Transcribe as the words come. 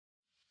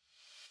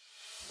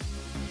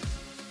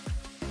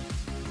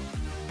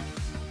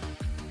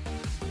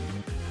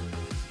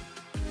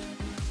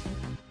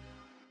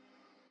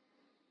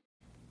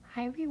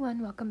Hi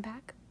everyone, welcome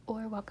back,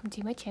 or welcome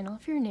to my channel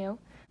if you're new.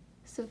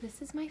 So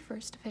this is my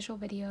first official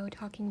video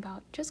talking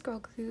about just girl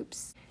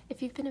groups.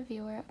 If you've been a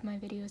viewer of my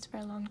videos for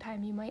a long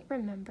time, you might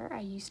remember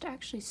I used to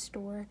actually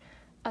store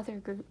other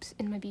groups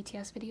in my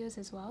BTS videos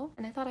as well.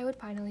 And I thought I would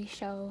finally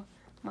show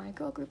my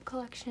girl group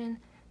collection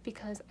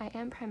because I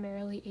am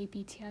primarily a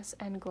BTS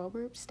and girl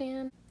group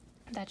stan.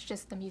 That's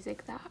just the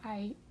music that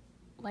I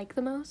like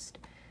the most.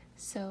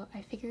 So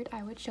I figured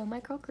I would show my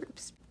girl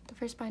groups. The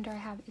first binder I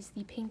have is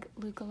the pink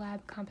Luca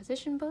Lab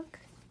composition book.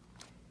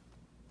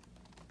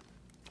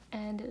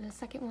 And the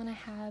second one I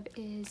have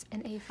is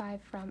an A5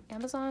 from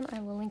Amazon.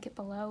 I will link it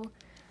below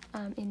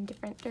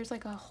there's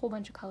like a whole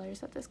bunch of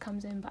colors that this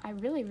comes in, but I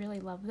really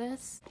love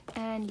this.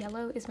 And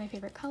yellow is my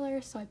favorite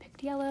color, so I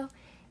picked yellow.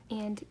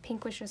 And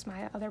pink was just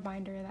my other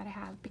binder that I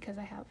have because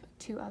I have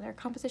two other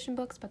composition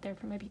books, but they're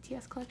from my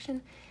BTS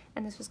collection.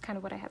 And this was kind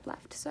of what I had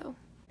left, so.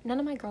 None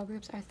of my girl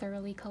groups are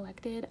thoroughly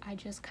collected. I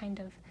just kind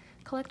of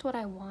collect what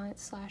I want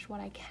 /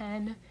 what I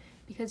can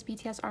because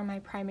BTS are my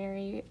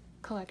primary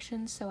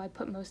collection, so I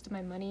put most of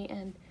my money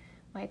and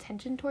my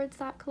attention towards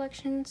that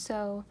collection.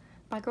 So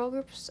my girl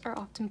groups are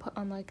often put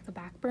on like the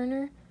back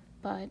burner,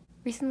 but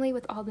recently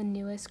with all the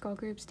newest girl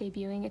groups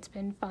debuting, it's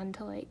been fun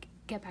to like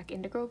get back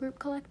into girl group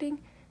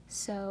collecting.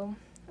 So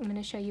I'm going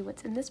to show you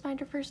what's in this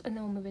binder first, and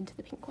then we'll move into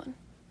the pink one.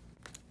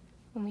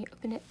 When we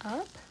open it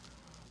up,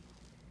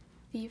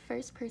 the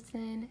first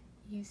person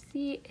you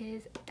see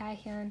is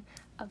Dahyun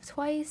of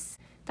Twice.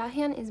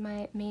 Dahyun is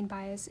my main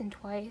bias in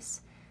Twice.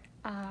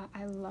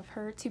 I love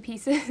her to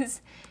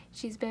pieces.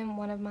 She's been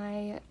one of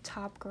my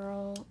top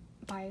girl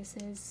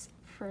biases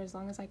for as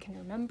long as I can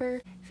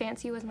remember.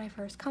 Fancy was my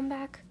first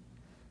comeback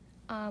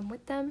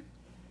with them,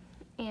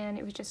 and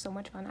it was just so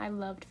much fun. I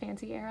loved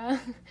Fancy era.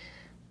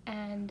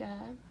 And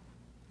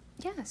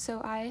yeah,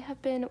 so I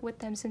have been with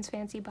them since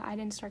Fancy, but I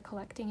didn't start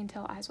collecting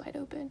until Eyes Wide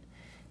Open.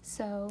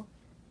 So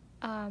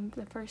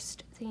the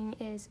first thing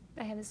is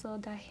I have this little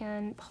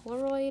Dahyun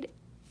Polaroid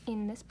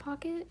in this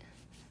pocket,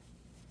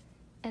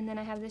 and then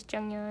I have this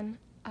Jungyeon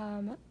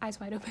Eyes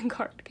Wide Open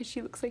card because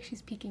she looks like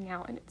she's peeking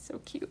out, and it's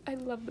so cute. I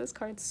love this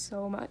card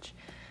so much.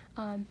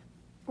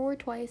 For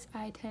Twice,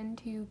 I tend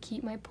to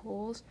keep my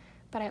pulls,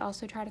 but I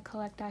also try to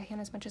collect Dahyun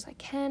as much as I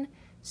can.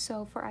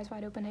 So for Eyes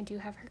Wide Open, I do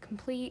have her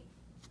complete,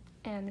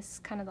 and this is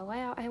kind of the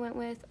layout I went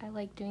with. I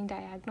like doing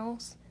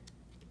diagonals.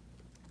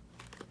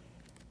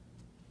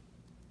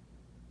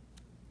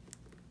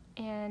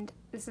 And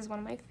this is one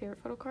of my favorite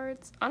photo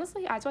cards.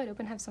 Honestly, Eyes Wide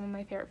Open have some of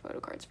my favorite photo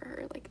cards for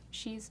her. Like,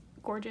 she's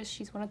gorgeous.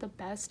 She's one of the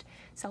best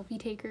selfie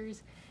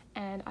takers,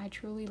 and I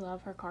truly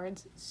love her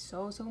cards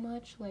so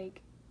much.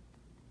 Like,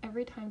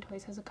 every time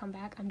Twice has a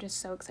comeback, I'm just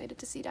so excited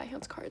to see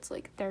Dahyun's cards.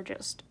 Like, they're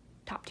just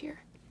top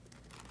tier.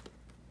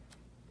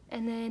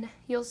 And then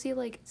you'll see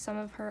like some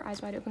of her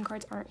Eyes Wide Open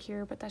cards aren't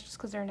here, but that's just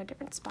because they're in a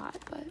different spot.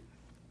 But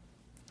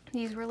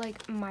these were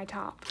like my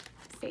top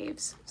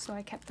faves, so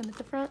I kept them at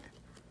the front.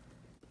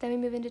 Then we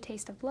move into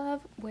Taste of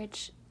Love,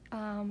 which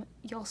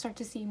you'll start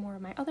to see more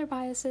of my other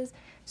biases.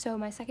 So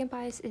my second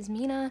bias is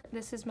Mina.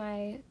 This is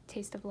my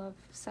Taste of Love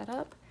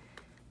setup.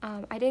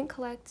 I didn't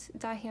collect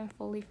Dahyun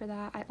fully for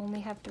that. I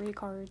only have 3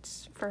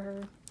 cards for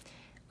her,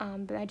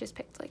 but I just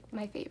picked like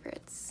my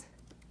favorites.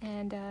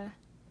 And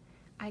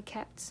I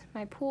kept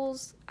my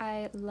pools.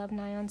 I love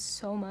Nayeon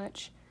so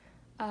much,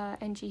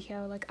 and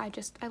Jihyo. Like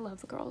I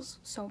love the girls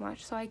so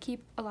much. So I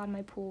keep a lot of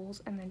my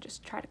pools and then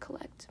just try to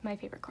collect my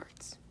favorite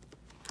cards.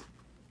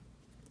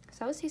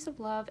 So that was Taste of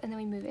Love, and then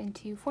we move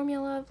into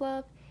Formula of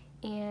Love,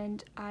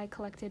 and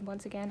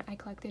once again, I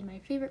collected my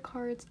favorite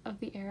cards of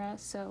the era.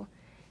 So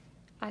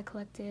I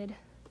collected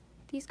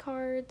these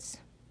cards.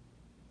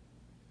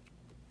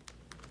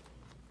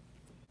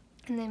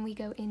 And then we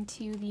go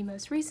into the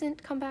most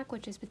recent comeback,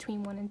 which is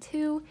between 1 and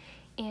 2,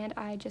 and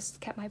I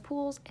just kept my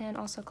pools and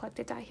also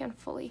collected Dahyun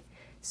fully.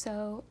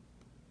 So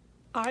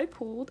I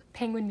pulled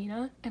Penguin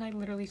Mina, and I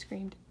literally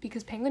screamed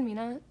because Penguin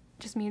Mina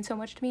just means so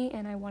much to me,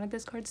 and I wanted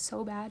this card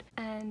so bad.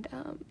 And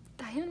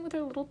Dahyun with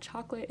her little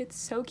chocolate, it's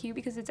so cute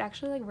because it's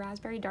actually like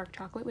raspberry dark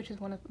chocolate, which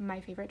is one of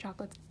my favorite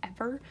chocolates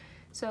ever.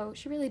 So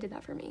she really did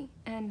that for me,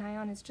 and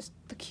Nayeon is just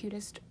the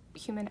cutest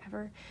human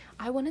ever.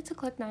 I wanted to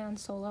collect Nayeon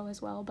solo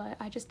as well, but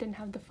I just didn't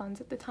have the funds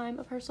at the time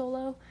of her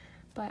solo,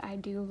 but I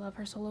do love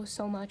her solo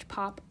so much.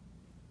 Pop,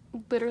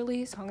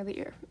 literally song of the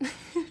year.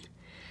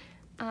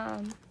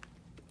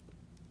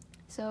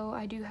 So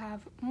I do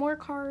have more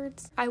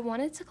cards. I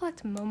wanted to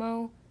collect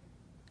Momo,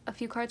 a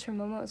few cards from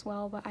Momo as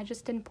well, but I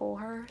just didn't pull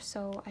her,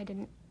 so I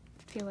didn't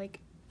feel like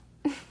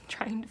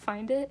trying to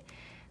find it.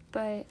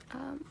 But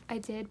I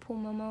did pull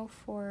Momo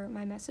for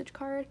my message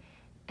card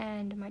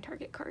and my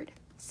target card,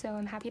 so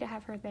I'm happy to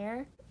have her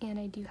there. And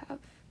I do have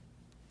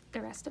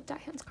the rest of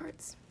Dahyun's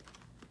cards.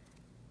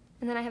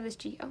 And then I have this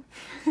Jihyo.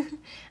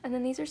 And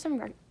then these are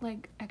some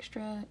like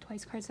extra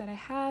Twice cards that I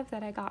have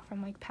that I got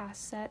from like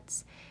past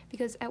sets,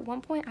 because at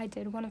one point I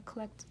did want to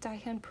collect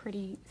Dahyun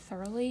pretty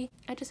thoroughly.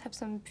 I just have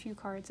some few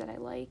cards that I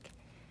like,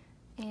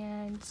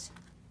 and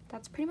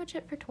that's pretty much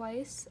it for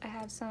Twice. I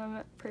have some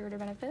pre-order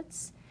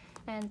benefits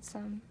and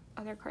some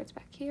other cards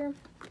back here.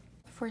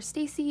 for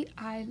Stacy,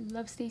 I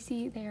love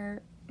Stacy.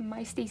 They're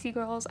my Stacy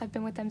girls. I've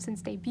been with them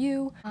since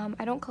debut.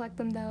 I don't collect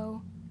them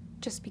though,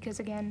 just because,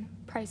 again,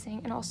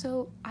 pricing, and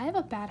also I have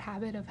a bad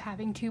habit of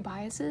having two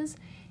biases,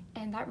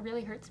 and that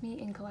really hurts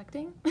me in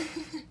collecting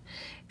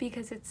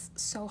because it's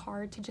so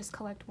hard to just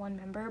collect one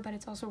member, but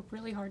it's also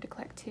really hard to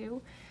collect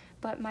two.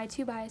 But my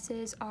two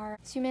biases are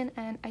Sumin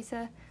and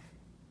Isa.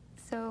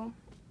 So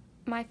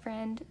my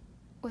friend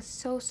was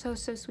so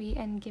sweet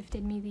and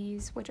gifted me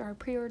these, which are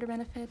pre-order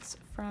benefits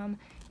from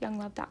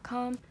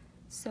younglove.com.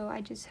 So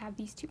I just have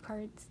these two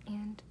cards,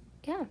 and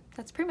yeah,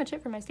 that's pretty much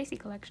it for my Stacy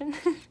collection.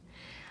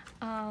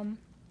 And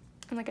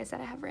like I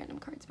said, I have random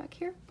cards back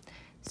here.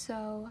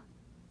 So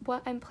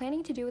what I'm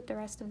planning to do with the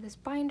rest of this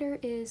binder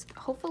is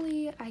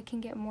hopefully I can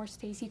get more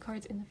Stacy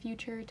cards in the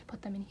future to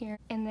put them in here.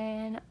 And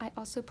then I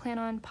also plan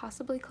on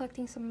possibly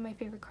collecting some of my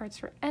favorite cards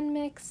for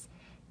NMIX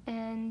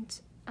and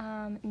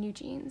New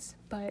Jeans,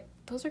 but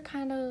those are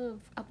kind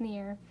of up in the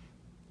air.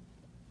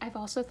 I've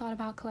also thought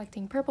about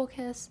collecting Purple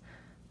Kiss,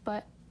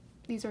 but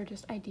these are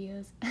just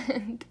ideas,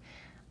 and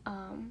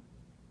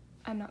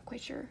I'm not quite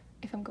sure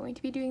if I'm going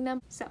to be doing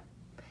them. So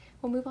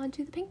we'll move on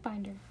to the pink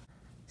binder.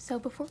 So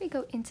before we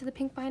go into the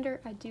pink binder,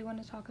 I do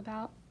want to talk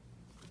about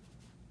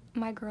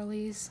my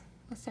girlies,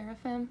 Le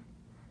Sserafim.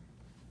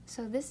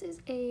 So this is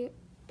a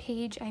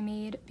page I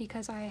made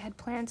because I had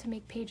planned to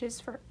make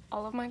pages for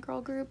all of my girl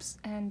groups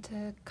and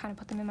to kind of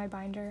put them in my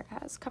binder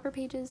as cover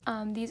pages.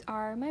 These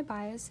are my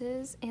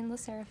biases in Le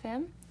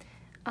Sserafim.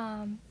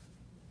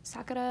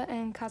 Sakura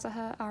and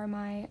Kazuha are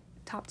my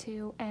top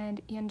two,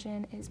 and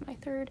Yeonjin is my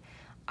third.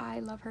 I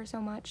love her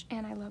so much,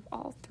 and I love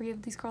all three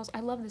of these girls. I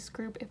love this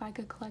group. If I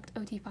could collect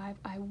OT5,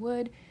 I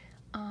would.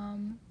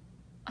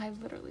 I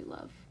literally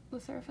love Le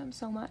Sserafim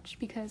so much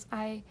because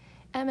I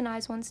am an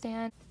IZ*ONE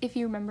stan. If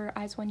you remember,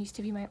 IZ*ONE used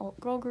to be my alt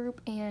girl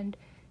group, and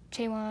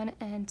Chaewon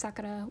and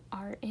Sakura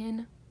are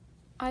in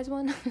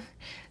IZ*ONE.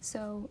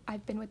 So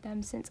I've been with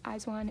them since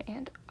IZ*ONE,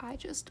 and I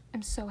just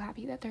am so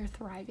happy that they're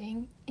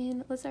thriving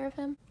in Le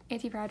Sserafim.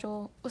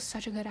 Anti-Fragile was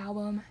such a good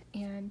album,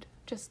 and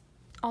just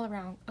all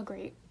around a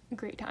great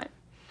time.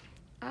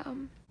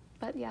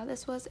 But yeah,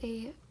 this was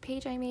a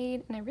page I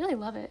made, and I really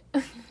love it.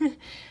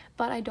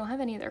 But I don't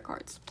have any of their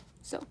cards,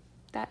 so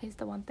that is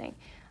the one thing.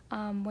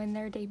 When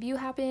their debut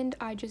happened,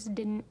 I just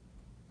didn't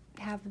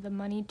have the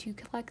money to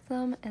collect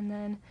them, and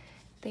then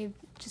they've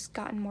just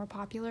gotten more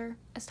popular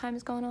as time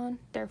has gone on.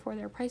 Therefore,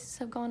 their prices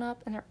have gone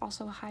up, and they're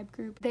also a hype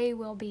group. They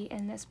will be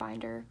in this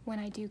binder when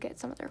I do get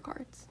some of their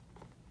cards,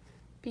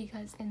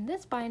 because in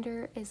this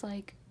binder is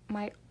like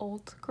my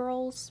alt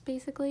girls,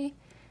 basically.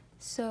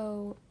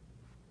 So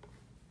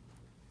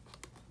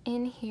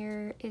in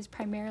here is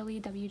primarily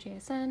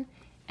wjsn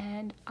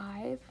and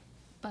IVE,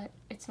 but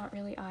it's not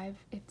really IVE,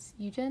 it's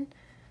Yujin.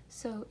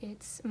 So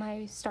it's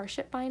my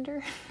Starship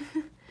binder.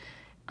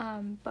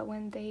 But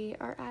when they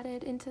are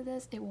added into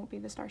this, it won't be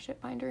the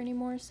Starship binder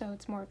anymore, so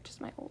it's more of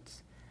just my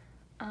olds.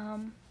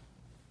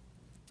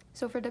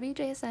 So for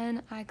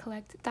wjsn, I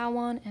collect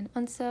Dawon and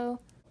Unso.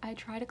 I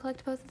try to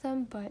collect both of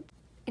them, but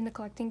in the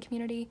collecting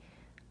community,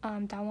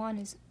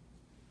 Dawon is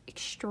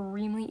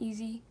extremely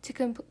easy to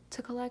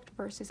collect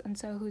versus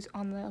Unso, who's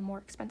on the more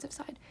expensive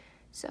side.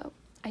 So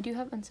I do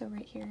have Unso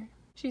right here.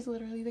 She's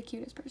literally the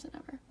cutest person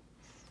ever.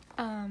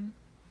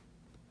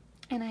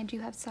 And I do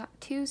have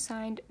two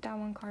signed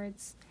Dawon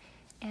cards,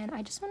 and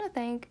I just want to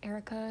thank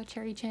Erika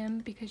Cherry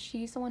Chim because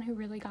she's the one who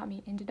really got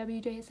me into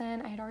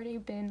wjsn. I had already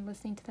been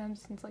listening to them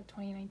since like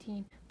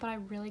 2019, but I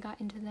really got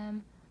into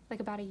them like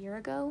about a year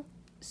ago.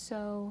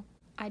 So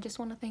I just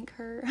want to thank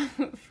her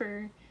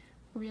for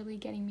really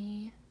getting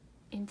me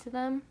into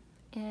them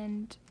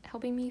and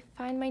helping me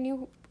find my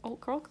new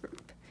alt girl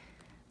group.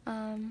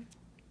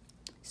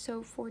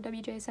 So for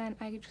wjsn,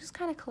 I just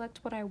kind of collect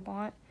what I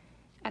want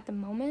at the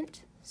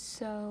moment.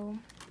 So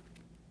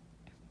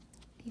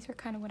these are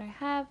kind of what I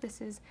have.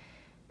 This is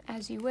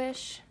As You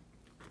Wish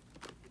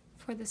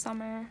for the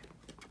summer.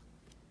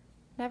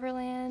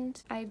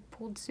 Neverland, I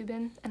pulled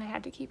Subin and I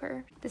had to keep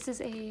her. This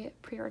is a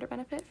pre-order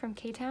benefit from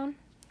K-Town.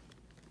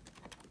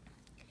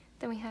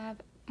 Then we have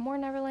more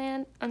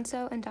Neverland.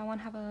 Unso and Dawon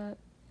have a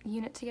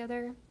unit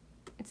together.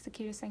 It's the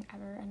cutest thing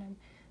ever, and I'm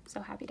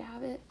so happy to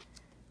have it.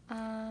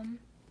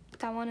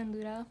 Dawon and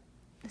Luda.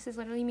 This is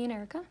literally me and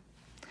Erika.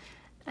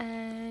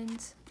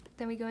 And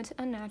then we go into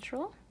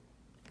Unnatural.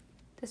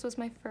 This was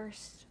my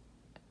first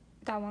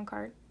Dawon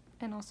card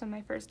and also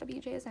my first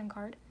wjsn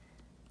card.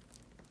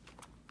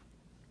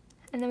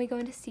 And then we go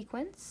into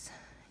Sequence,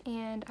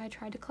 and I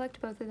tried to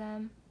collect both of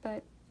them,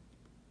 but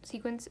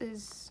Sequence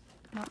is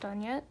not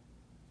done yet.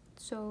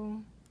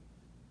 So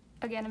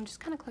again, I'm just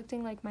kind of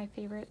collecting like my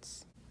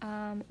favorites.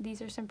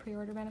 These are some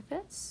pre-order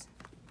benefits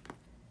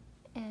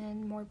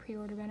and more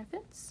pre-order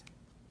benefits.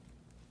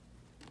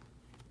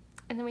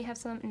 And then we have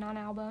some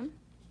non-album.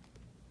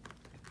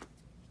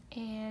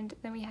 And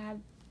then we have,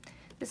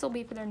 this will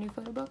be for their new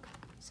photo book.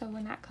 So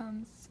when that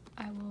comes,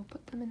 I will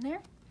put them in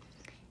there.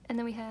 And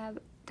then we have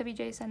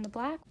wjsn The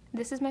Black.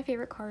 This is my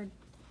favorite card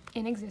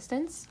in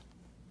existence.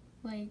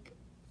 Like,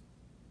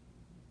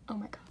 oh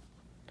my god.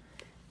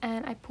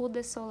 And I pulled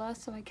this Sola,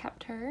 so I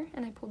kept her,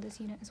 and I pulled this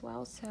unit as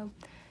well. So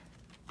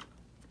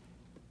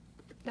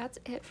that's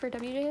it for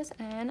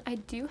wjsn. I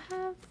do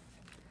have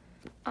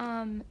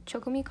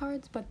Chocomi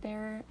cards, but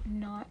they're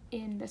not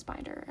in this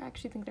binder. I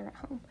actually think they're at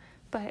home,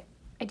 but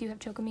I do have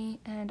Chocomi,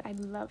 and I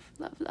love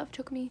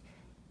Chocomi.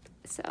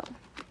 So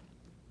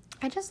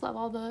I just love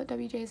all the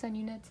wjsn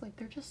units. Like,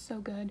 they're just so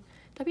good.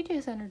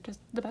 wjsn are just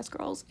the best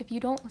girls. If you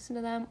don't listen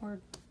to them or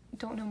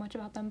don't know much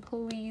about them,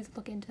 please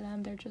look into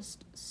them. They're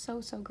just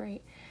so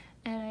great,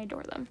 and I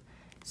adore them.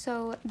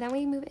 So then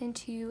we move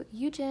into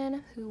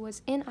Yujin, who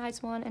was in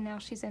Eyes 1 and now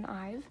she's in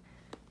IVE.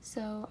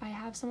 So I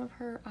have some of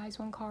her Eyes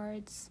 1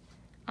 cards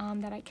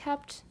that I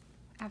kept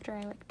after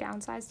I like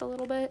downsized a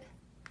little bit.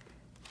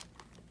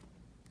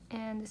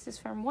 And this is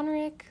from One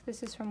Rick,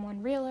 this is from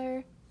One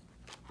Reeler.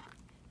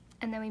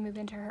 And then we move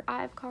into her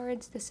IVE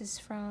cards. This is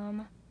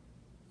from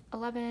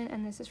 11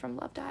 and this is from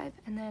Love Dive.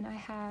 And then I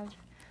have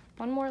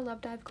one more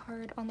Love Dive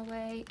card on the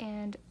way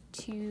and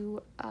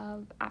 2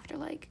 of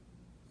Afterlight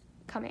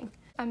coming.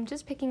 I'm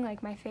just picking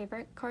like my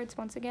favorite cards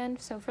once again.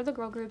 So for the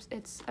girl groups,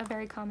 it's a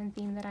very common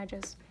theme that I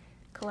just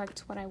collect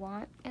what I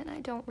want, and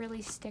I don't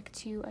really stick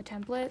to a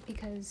template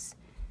because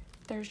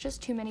there's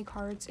just too many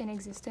cards in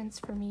existence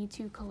for me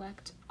to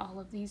collect all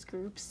of these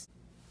groups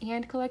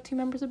and collect 2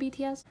 members of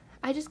BTS.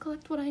 I just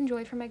collect what I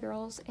enjoy for my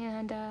girls,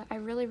 and I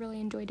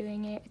really enjoy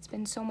doing it. It's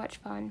been so much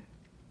fun,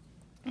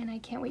 and I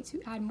can't wait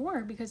to add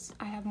more because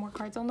I have more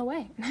cards on the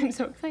way, and I'm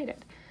so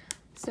excited.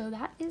 So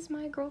that is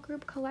my girl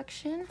group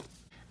collection.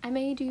 I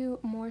may do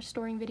more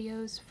storing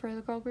videos for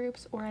the girl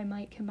groups, or I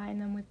might combine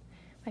them with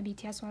my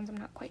BTS ones, I'm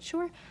not quite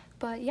sure.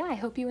 But yeah, I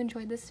hope you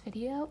enjoyed this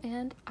video,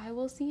 and I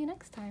will see you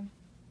next time.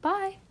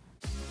 Bye!